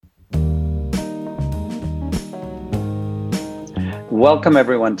Welcome,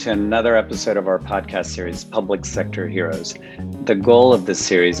 everyone, to another episode of our podcast series, Public Sector Heroes. The goal of this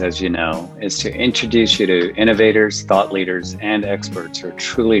series, as you know, is to introduce you to innovators, thought leaders, and experts who are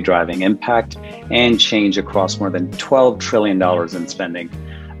truly driving impact and change across more than $12 trillion in spending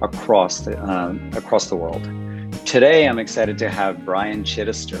across the world. Today, I'm excited to have Brian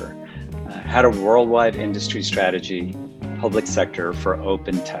Chittister, Head of Worldwide Industry Strategy, Public Sector for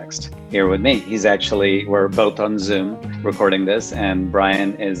OpenText, here with me. We're both on Zoom recording this, and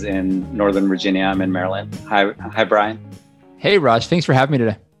Brian is in Northern Virginia. I'm in Maryland. Hi, Brian. Hey, Raj. Thanks for having me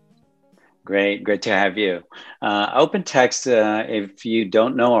today. Great to have you. OpenText, if you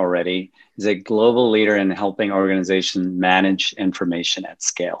don't know already, is a global leader in helping organizations manage information at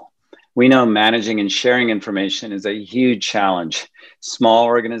scale. We know managing and sharing information is a huge challenge. Small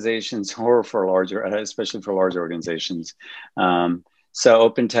organizations, or especially for larger organizations. So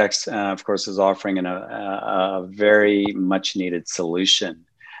OpenText, of course, is offering a very much needed solution.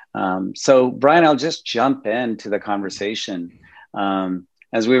 So Brian, I'll just jump into the conversation.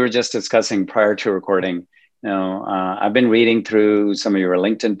 As we were just discussing prior to recording, I've been reading through some of your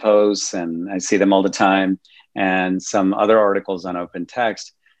LinkedIn posts, and I see them all the time, and some other articles on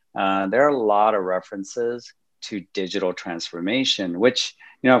OpenText. There are a lot of references to digital transformation, which,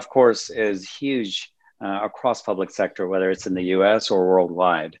 of course, is huge across public sector, whether it's in the US or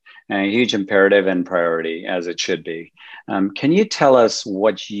worldwide, and a huge imperative and priority, as it should be. Can you tell us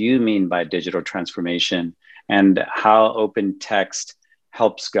what you mean by digital transformation and how OpenText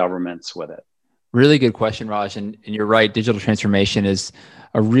helps governments with it? Really good question, Raj. And you're right, digital transformation is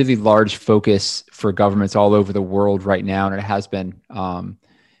a really large focus for governments all over the world right now, and it has been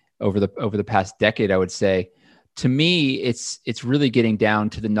over the past decade, I would say. To me, it's really getting down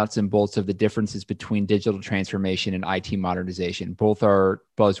to the nuts and bolts of the differences between digital transformation and IT modernization. Both are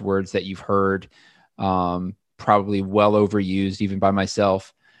buzzwords that you've heard, probably well overused even by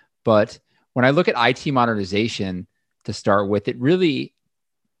myself. But when I look at IT modernization to start with, it really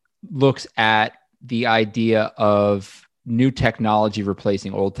looks at the idea of new technology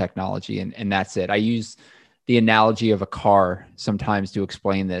replacing old technology, and that's it. I use the analogy of a car sometimes to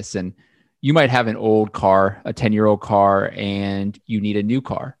explain this. And you might have an old car, a 10-year-old car, and you need a new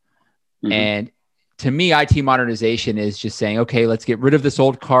car. Mm-hmm. And to me, IT modernization is just saying, okay, let's get rid of this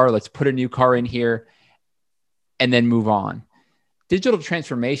old car. Let's put a new car in here and then move on. Digital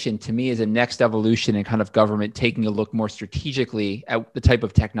transformation to me is a next evolution in kind of government taking a look more strategically at the type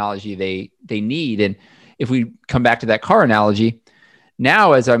of technology they need. And if we come back to that car analogy,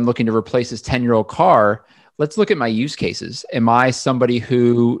 now as I'm looking to replace this 10-year-old car, let's look at my use cases. Am I somebody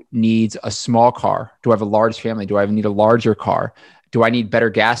who needs a small car? Do I have a large family? Do I need a larger car? Do I need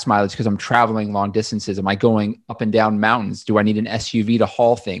better gas mileage because I'm traveling long distances? Am I going up and down mountains? Do I need an SUV to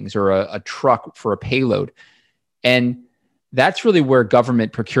haul things or a truck for a payload? And that's really where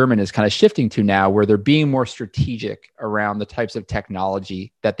government procurement is kind of shifting to now, where they're being more strategic around the types of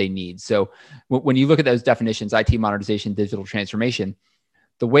technology that they need. So when you look at those definitions, IT modernization, digital transformation,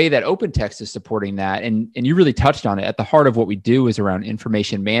 the way that OpenText is supporting that, and you really touched on it, at the heart of what we do is around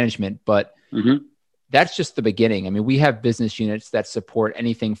information management, but that's just the beginning. I mean, we have business units that support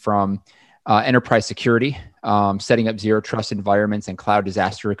anything from enterprise security, setting up zero trust environments and cloud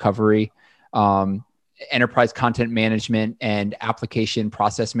disaster recovery, enterprise content management and application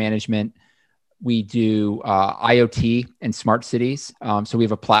process management. We do IoT and smart cities. So we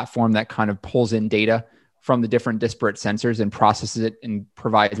have a platform that kind of pulls in data from the different disparate sensors and processes it and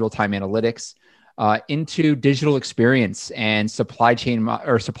provides real-time analytics into digital experience and supply chain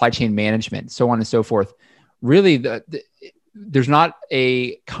management, so on and so forth. Really, there's not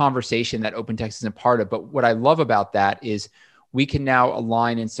a conversation that OpenText isn't a part of, but what I love about that is we can now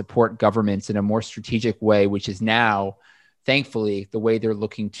align and support governments in a more strategic way, which is now, thankfully, the way they're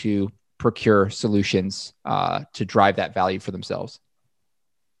looking to procure solutions to drive that value for themselves.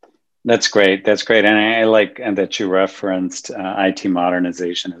 That's great. And I like that you referenced IT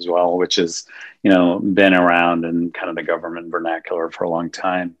modernization as well, which has, been around in kind of the government vernacular for a long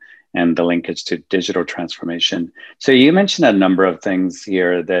time, and the linkage to digital transformation. So you mentioned a number of things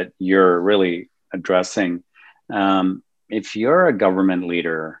here that you're really addressing. If you're a government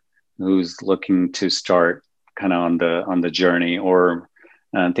leader who's looking to start kind of on the journey, or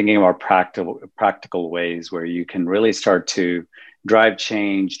thinking about practical ways where you can really start to drive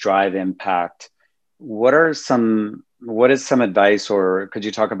change, drive impact, what is some advice, or could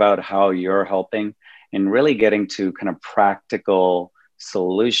you talk about how you're helping in really getting to kind of practical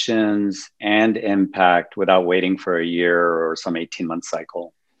solutions and impact without waiting for a year or some 18-month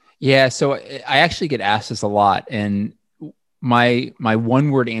cycle? Yeah, so I actually get asked this a lot, and my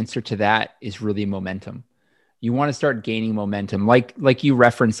one word answer to that is really momentum. you want to start gaining momentum. Like you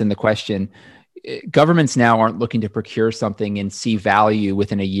referenced in the question, governments now aren't looking to procure something and see value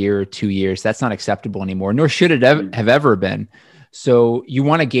within a year or 2 years. That's not acceptable anymore, nor should it have ever been. So you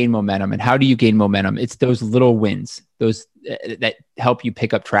want to gain momentum. And how do you gain momentum? It's those little wins, those that help you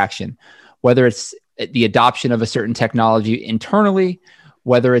pick up traction, whether it's the adoption of a certain technology internally,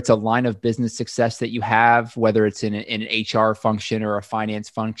 whether it's a line of business success that you have, whether it's in an HR function or a finance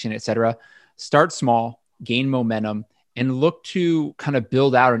function, et cetera. Start small, gain momentum, and look to kind of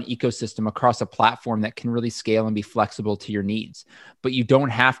build out an ecosystem across a platform that can really scale and be flexible to your needs. But you don't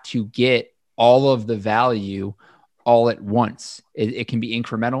have to get all of the value all at once. It can be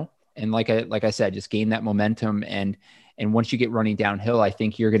incremental. And like I said, just gain that momentum. And once you get running downhill, I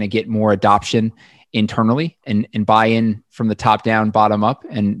think you're going to get more adoption internally and buy-in from the top down, bottom up.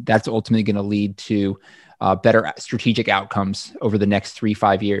 And that's ultimately going to lead to better strategic outcomes over the next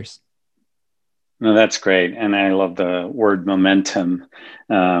 3-5 years. No, that's great. And I love the word momentum.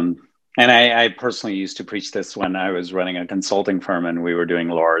 And I personally used to preach this when I was running a consulting firm and we were doing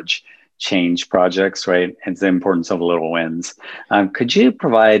large change projects, right? It's the importance of little wins. Could you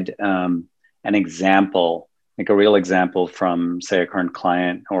provide an example, like a real example from, say, a current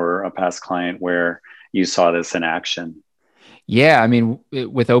client or a past client where you saw this in action? Yeah, I mean,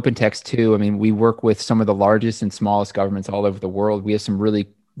 with OpenText too, I mean, we work with some of the largest and smallest governments all over the world. We have some really,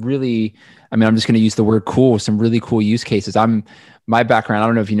 I mean, I'm just going to use the word cool, some really cool use cases. My background, I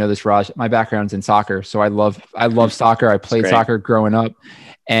don't know if you know this, Raj, my background's in soccer. So I love soccer. I played soccer growing up,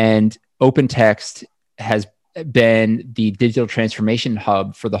 and OpenText has been the digital transformation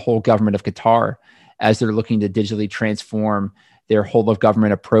hub for the whole government of Qatar as they're looking to digitally transform their whole of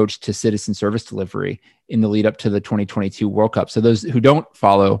government approach to citizen service delivery in the lead up to the 2022 World Cup. So those who don't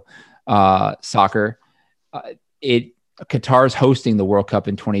follow soccer, Qatar's hosting the World Cup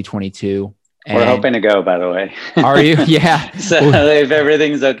in 2022. We're hoping to go, by the way. Are you? Yeah. So if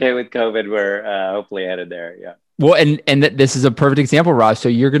everything's okay with COVID, we're hopefully headed there. Yeah. Well, and this is a perfect example, Raj. So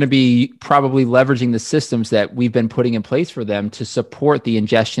you're going to be probably leveraging the systems that we've been putting in place for them to support the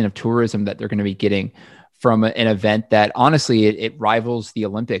ingestion of tourism that they're going to be getting from an event that honestly, it rivals the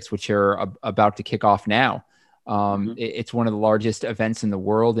Olympics, which are about to kick off now. It's one of the largest events in the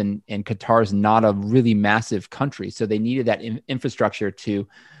world, and Qatar is not a really massive country. So they needed that infrastructure to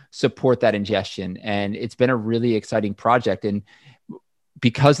support that ingestion. And it's been a really exciting project. And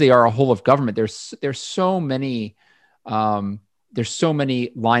because they are a whole of government, there's so many line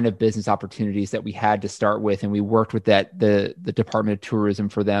of business opportunities that we had to start with. And we worked with the Department of Tourism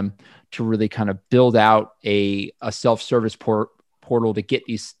for them to really kind of build out a self-service portal to get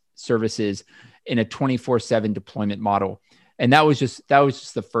these services in a 24/7 deployment model. And that was just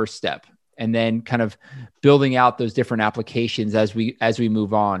the first step. And then kind of building out those different applications as we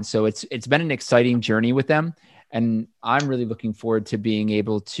move on. So it's been an exciting journey with them. And I'm really looking forward to being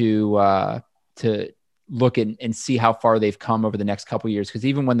able to look and see how far they've come over the next couple of years. Because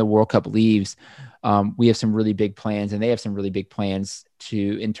even when the World Cup leaves, we have some really big plans, and they have some really big plans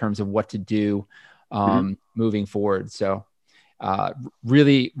in terms of what to do moving forward. So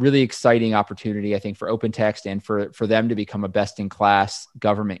really, really exciting opportunity, I think, for OpenText and for them to become a best-in-class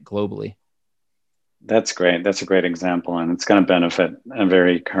government globally. That's great. That's a great example, and it's going to benefit a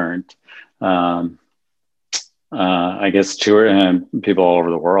very current, I guess, people all over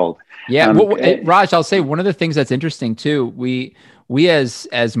the world. Yeah, Raj, I'll say one of the things that's interesting too. We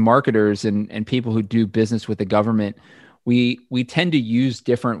as marketers and people who do business with the government, we tend to use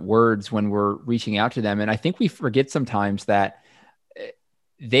different words when we're reaching out to them, and I think we forget sometimes that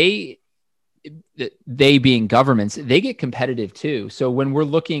they being governments, they get competitive too. So when we're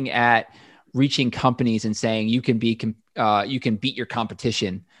looking at reaching companies and saying you can beat your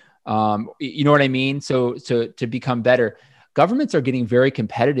competition, you know what I mean? So to become better, governments are getting very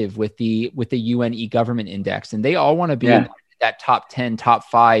competitive with the UN e-government index, and they all want to be in that top 10, top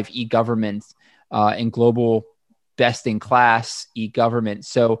 5 e-governments and global best in class e-government.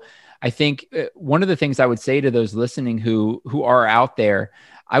 So I think one of the things I would say to those listening who are out there,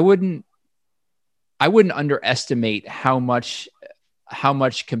 I wouldn't underestimate how much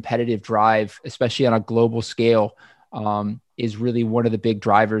competitive drive, especially on a global scale, is really one of the big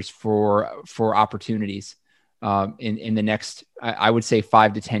drivers for opportunities in the next, I would say,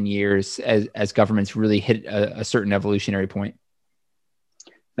 5 to 10 years as governments really hit a certain evolutionary point.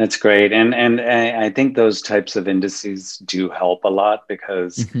 That's great. And I think those types of indices do help a lot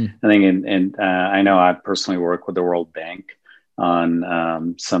because I think, I know I personally work with the World Bank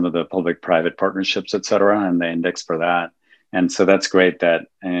on some of the public-private partnerships, et cetera, and the index for that. And so that's great that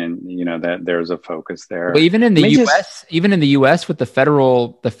there's a focus there. Well, even in the U.S. with the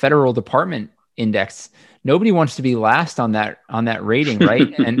federal department index, nobody wants to be last on that rating,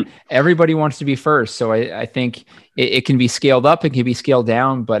 right? And everybody wants to be first. So I think it can be scaled up, it can be scaled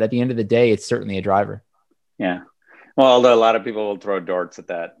down, but at the end of the day, it's certainly a driver. Yeah. Well, although a lot of people will throw darts at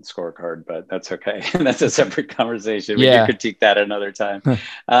that scorecard, but that's okay. That's a separate conversation. We can critique that another time.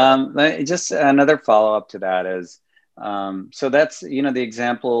 Just another follow-up to that is, so that's, the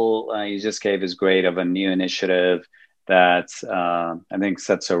example you just gave is great of a new initiative that I think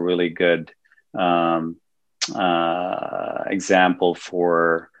sets a really good example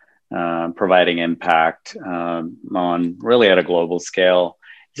for providing impact on really at a global scale.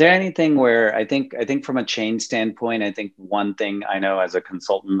 Is there anything where I think from a change standpoint, I think one thing I know as a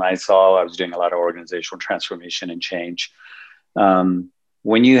consultant I was doing a lot of organizational transformation and change.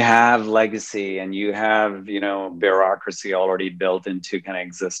 When you have legacy and you have, bureaucracy already built into kind of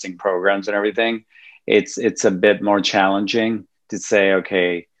existing programs and everything, it's a bit more challenging to say,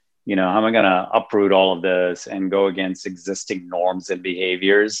 okay, how am I going to uproot all of this and go against existing norms and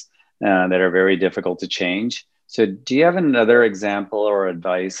behaviors that are very difficult to change? So do you have another example or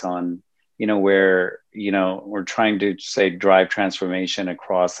advice on, where, we're trying to say drive transformation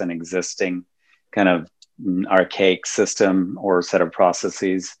across an existing kind of archaic system or set of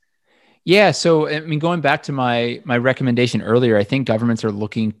processes? Yeah. So, going back to my recommendation earlier, I think governments are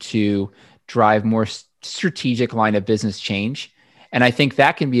looking to drive more strategic line of business change. And I think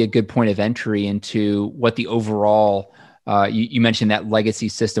that can be a good point of entry into what the overall you mentioned that legacy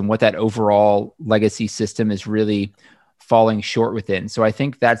system, what that overall legacy system is really falling short within. So I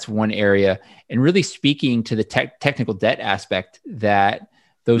think that's one area, and really speaking to the technical debt aspect that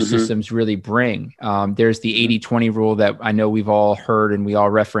those systems really bring. There's the 80-20 rule that I know we've all heard and we all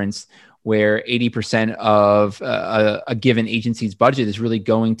reference, where 80% of a given agency's budget is really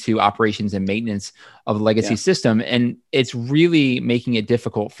going to operations and maintenance of the legacy system. And it's really making it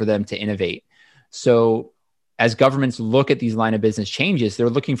difficult for them to innovate. So as governments look at these line of business changes, they're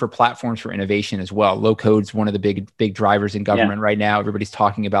looking for platforms for innovation as well. Low code's one of the big drivers in government right now. Everybody's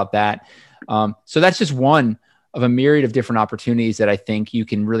talking about that. So that's just one of a myriad of different opportunities that I think you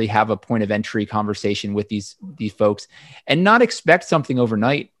can really have a point of entry conversation with these folks, and not expect something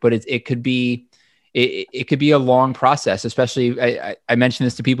overnight, but it could be a long process. Especially, I mentioned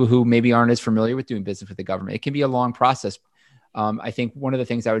this to people who maybe aren't as familiar with doing business with the government. It can be a long process. I think one of the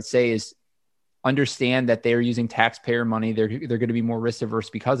things I would say is understand that they're using taxpayer money. They're going to be more risk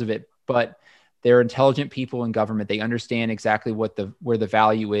averse because of it, but they're intelligent people in government. They understand exactly where the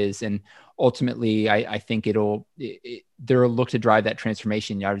value is. And ultimately I think they'll look to drive that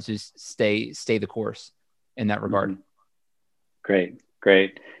transformation. I would just stay the course in that regard. Great.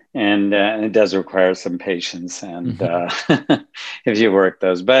 And it does require some patience and if you work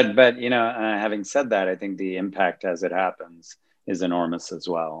those, but having said that, I think the impact as it happens is enormous as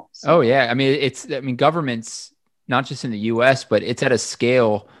well. So. Oh yeah. Governments, not just in the US, but it's at a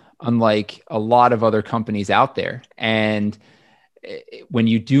scale unlike a lot of other companies out there. And when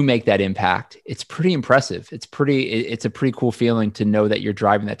you do make that impact, it's pretty impressive. It's a pretty cool feeling to know that you're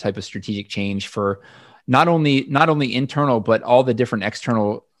driving that type of strategic change for not only internal, but all the different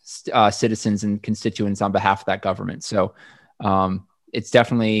external citizens and constituents on behalf of that government. So it's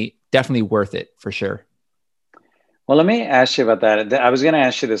definitely worth it for sure. Well, let me ask you about that. I was going to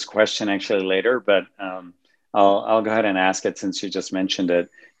ask you this question actually later, but I'll go ahead and ask it since you just mentioned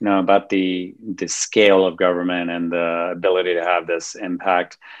it. About the scale of government and the ability to have this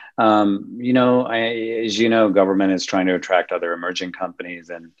impact. As government is trying to attract other emerging companies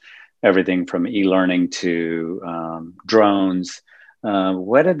and everything from e-learning to drones.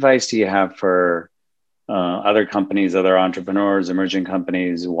 What advice do you have for other companies, other entrepreneurs, emerging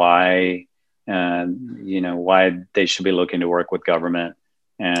companies? Why they should be looking to work with government,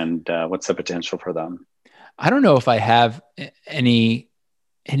 and what's the potential for them? I don't know if I have any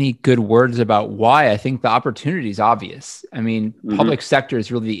good words about why. I think the opportunity is obvious. Public sector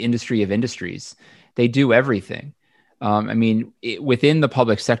is really the industry of industries. They do everything. Within the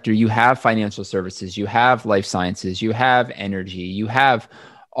public sector, you have financial services, you have life sciences, you have energy, you have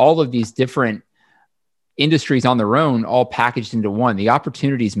all of these different industries on their own, all packaged into one. The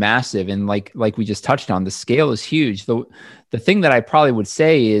opportunity is massive. And like we just touched on, the scale is huge. The thing that I probably would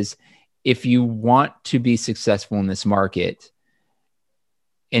say is, if you want to be successful in this market,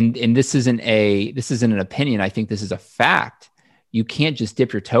 and this isn't an opinion, I think this is a fact, you can't just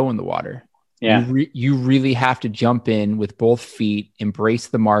dip your toe in the water. Yeah. You really have to jump in with both feet, embrace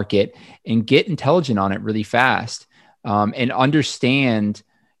the market, and get intelligent on it really fast, and understand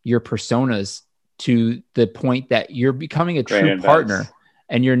your personas to the point that you're becoming a true partner,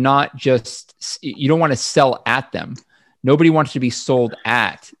 and you're not you don't want to sell at them. Nobody wants to be sold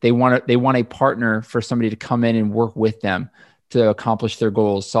at. They want a partner for somebody to come in and work with them to accomplish their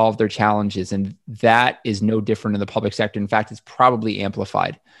goals, solve their challenges. And that is no different in the public sector. In fact, it's probably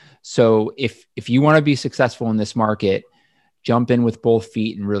amplified. So if you want to be successful in this market, jump in with both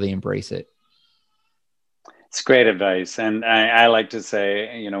feet and really embrace it. It's great advice. And I like to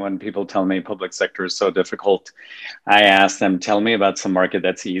say, when people tell me public sector is so difficult, I ask them, tell me about some market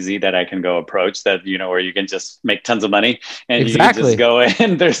that's easy that I can go approach that, where you can just make tons of money and you can just go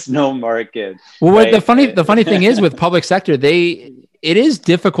in. There's no market. Well, right? the funny thing is with public sector, it is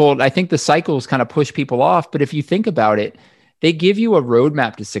difficult. I think the cycles kind of push people off. But if you think about it, they give you a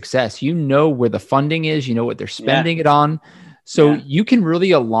roadmap to success. You know where the funding is, you know what they're spending it on. So you can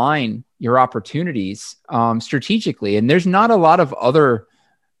really align your opportunities strategically. And there's not a lot of other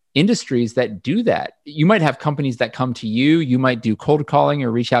industries that do that. You might have companies that come to you, you might do cold calling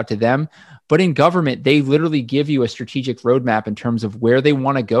or reach out to them. But in government, they literally give you a strategic roadmap in terms of where they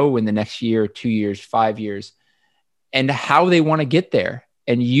want to go in the next year, 2 years, 5 years, and how they want to get there.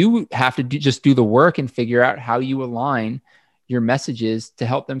 And you have to just do the work and figure out how you align your messages to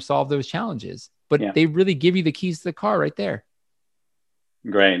help them solve those challenges. But they really give you the keys to the car right there.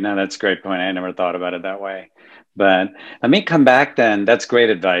 Great. No, that's a great point. I never thought about it that way. But let me come back then. That's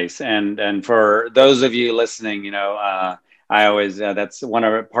great advice. And for those of you listening, I always, that's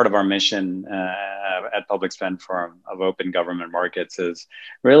part of our mission at Public Spend Forum of Open Government Markets is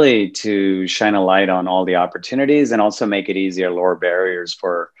really to shine a light on all the opportunities and also make it easier, lower barriers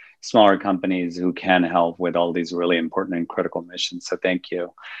for smaller companies who can help with all these really important and critical missions. So thank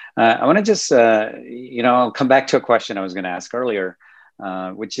you. I want to just, I'll come back to a question I was going to ask earlier.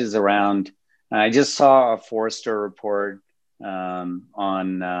 Which is around, I just saw a Forrester report on,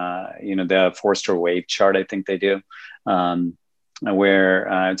 the Forrester Wave chart, I think they do,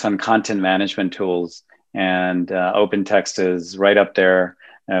 where it's on content management tools, and OpenText is right up there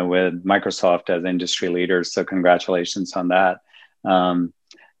with Microsoft as industry leaders. So congratulations on that.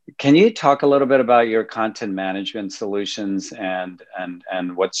 Can you talk a little bit about your content management solutions and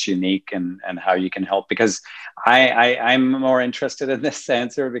what's unique and how you can help? Because I'm more interested in this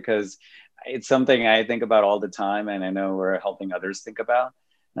answer because it's something I think about all the time, and I know we're helping others think about.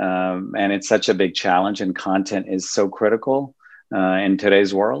 And it's such a big challenge, and content is so critical in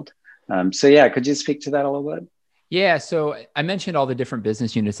today's world. Could you speak to that a little bit? Yeah, so I mentioned all the different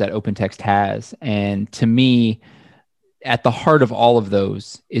business units that OpenText has, and to me, at the heart of all of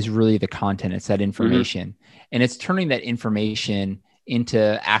those is really the content. It's that information, and it's turning that information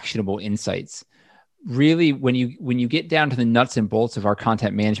into actionable insights. Really, when you get down to the nuts and bolts of our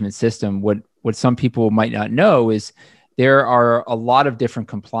content management system, what some people might not know is there are a lot of different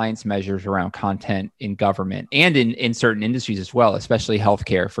compliance measures around content in government and in certain industries as well, especially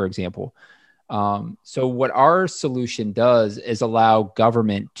healthcare, for example. So what our solution does is allow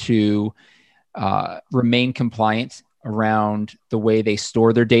government to remain compliant around the way they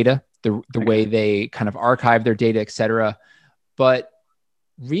store their data, the way they kind of archive their data, et cetera. But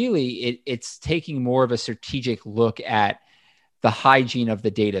really, it's taking more of a strategic look at the hygiene of the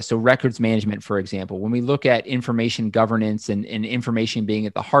data. So records management, for example, when we look at information governance and information being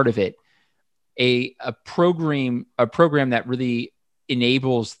at the heart of it, a program that really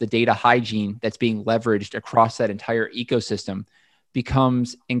enables the data hygiene that's being leveraged across that entire ecosystem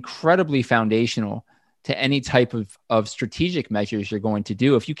becomes incredibly foundational to any type of strategic measures you're going to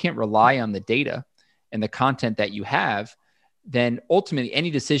do. If you can't rely on the data and the content that you have, then ultimately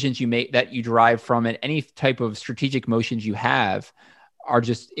any decisions you make that you derive from it, any type of strategic motions you have are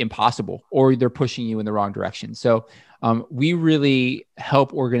just impossible, or they're pushing you in the wrong direction. So we really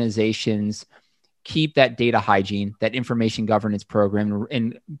help organizations keep that data hygiene, that information governance program,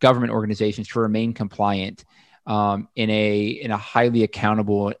 and government organizations to remain compliant in a highly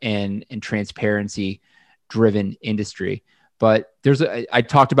accountable and transparency driven industry. But I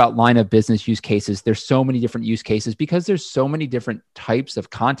talked about line of business use cases. There's so many different use cases because there's so many different types of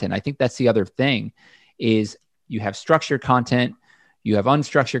content. I think that's the other thing is you have structured content, you have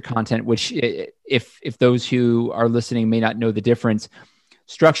unstructured content, which if those who are listening may not know the difference,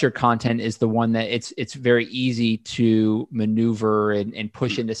 structured content is the one that it's very easy to maneuver and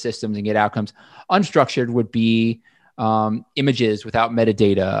push into systems and get outcomes. Unstructured would be images without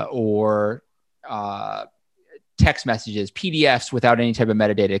metadata, or text messages, PDFs without any type of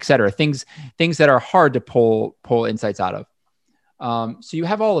metadata, et cetera. Things that are hard to pull insights out of. So you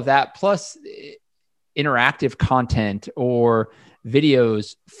have all of that, plus interactive content or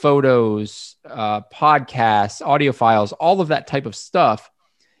videos, photos, podcasts, audio files, all of that type of stuff.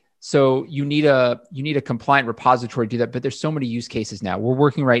 So you need a compliant repository to do that. But there's so many use cases now. We're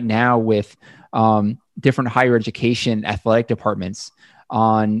working right now with different higher education athletic departments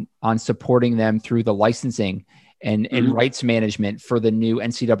on supporting them through the licensing and rights management for the new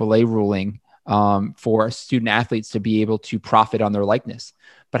NCAA ruling for student athletes to be able to profit on their likeness.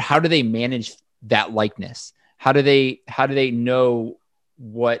 But how do they manage that likeness? How do they know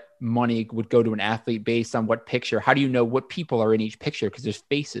what money would go to an athlete based on what picture? How do you know what people are in each picture? Because there's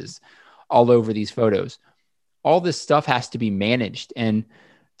faces all over these photos. All this stuff has to be managed. And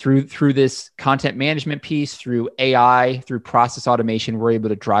through this content management piece, through AI, through process automation, we're able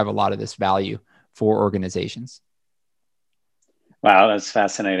to drive a lot of this value for organizations. Wow, that's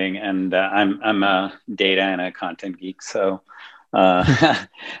fascinating. And I'm a data and a content geek, so I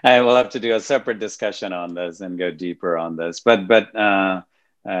will have to do a separate discussion on this and go deeper on this. But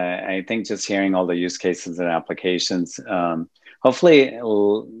I think just hearing all the use cases and applications, hopefully,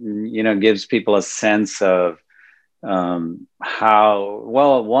 gives people a sense of how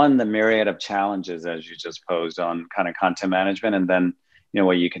well, one, the myriad of challenges as you just posed on kind of content management, and then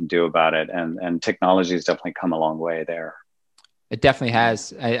what you can do about it. And technology has definitely come a long way there. It definitely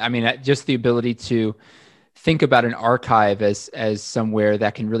has. I mean, just the ability to think about an archive as somewhere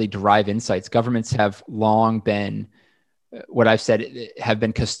that can really derive insights. Governments have long been, what I've said, have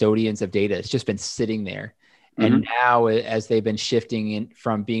been custodians of data. It's just been sitting there. And now, as they've been shifting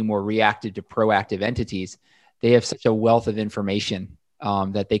from being more reactive to proactive entities, they have such a wealth of information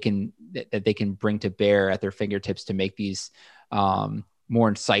that they can bring to bear at their fingertips to make these more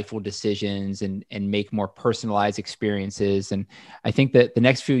insightful decisions and make more personalized experiences. And I think that the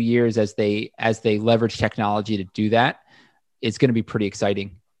next few years, as they leverage technology to do that, it's going to be pretty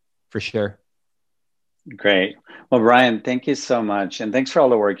exciting for sure. Great. Well, Brian, thank you so much. And thanks for all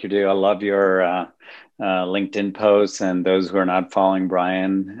the work you do. I love your LinkedIn posts, and those who are not following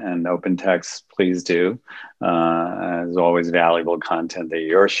Brian and OpenText, please do. There's always valuable content that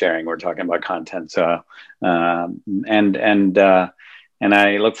you're sharing. We're talking about content. So, and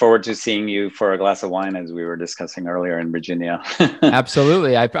I look forward to seeing you for a glass of wine, as we were discussing earlier in Virginia.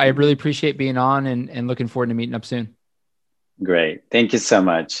 Absolutely. I really appreciate being on and looking forward to meeting up soon. Great. Thank you so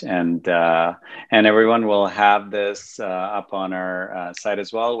much. And everyone will have this up on our site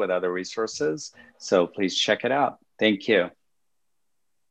as well with other resources. So please check it out. Thank you.